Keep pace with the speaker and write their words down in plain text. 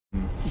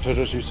So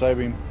just use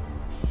Psybeam.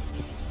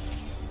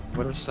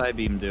 What does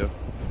Psybeam do?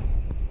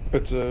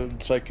 It's a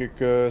psychic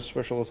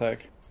special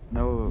attack.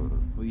 No,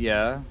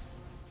 yeah,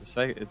 it's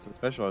a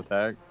special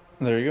attack.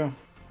 There you go.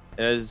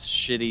 It has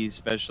shitty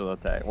special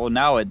attack. Well,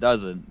 now it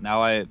doesn't.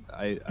 Now Well,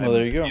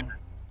 there you go.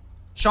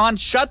 Sean,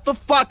 shut the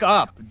fuck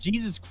up!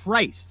 Jesus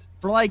Christ!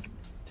 For like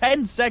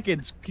 10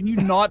 seconds, can you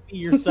not be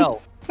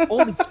yourself?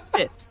 Holy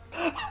shit!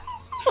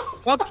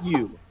 Fuck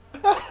you.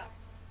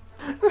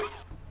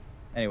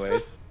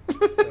 Anyways.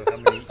 So how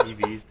many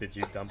EVs did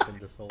you dump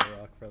into Solar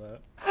Rock for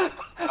that?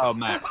 Oh,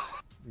 max.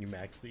 You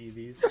max the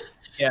EVs?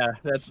 Yeah,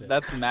 that's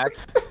max.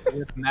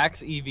 With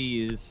max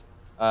EVs,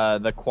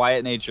 the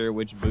Quiet Nature,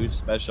 which boosts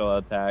special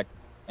attack,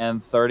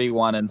 and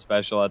 31 in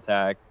special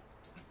attack,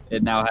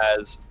 it now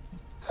has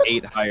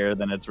 8 higher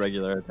than its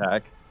regular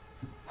attack.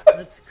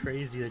 That's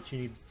crazy that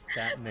you need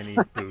that many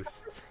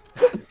boosts.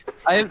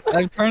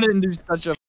 I've turned it into such a